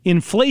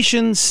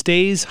Inflation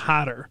stays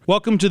hotter.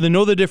 Welcome to the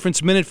Know the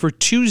Difference Minute for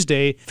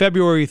Tuesday,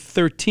 February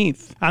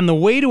 13th. On the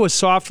way to a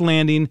soft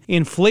landing,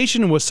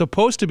 inflation was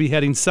supposed to be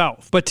heading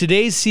south, but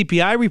today's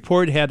CPI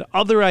report had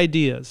other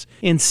ideas,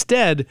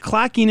 instead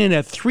clocking in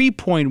at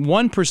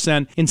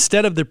 3.1%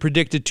 instead of the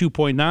predicted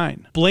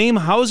 2.9%. Blame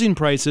housing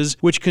prices,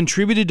 which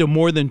contributed to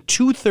more than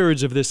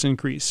two-thirds of this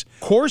increase.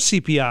 Core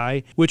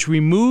CPI, which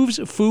removes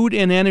food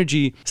and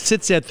energy,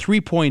 sits at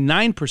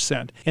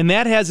 3.9%, and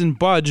that hasn't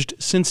budged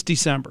since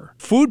December.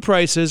 Food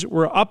prices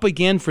were up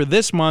again for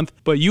this month,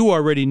 but you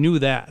already knew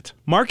that.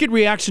 Market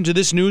reaction to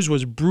this news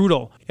was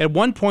brutal. At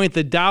one point,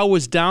 the Dow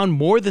was down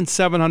more than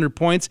 700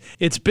 points,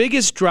 its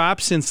biggest drop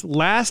since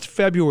last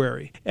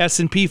February.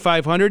 S&P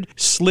 500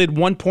 slid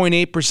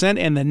 1.8%,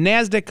 and the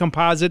Nasdaq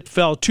Composite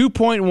fell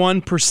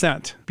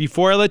 2.1%.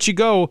 Before I let you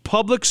go,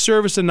 public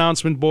service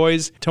announcement,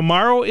 boys.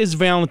 Tomorrow is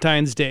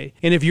Valentine's Day,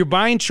 and if you're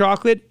buying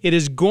chocolate, it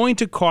is going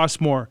to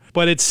cost more,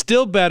 but it's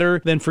still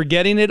better than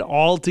forgetting it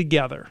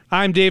altogether.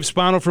 I'm Dave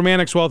Spano from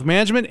Annex Wealth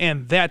Management,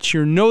 and that's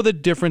your Know the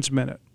Difference Minute.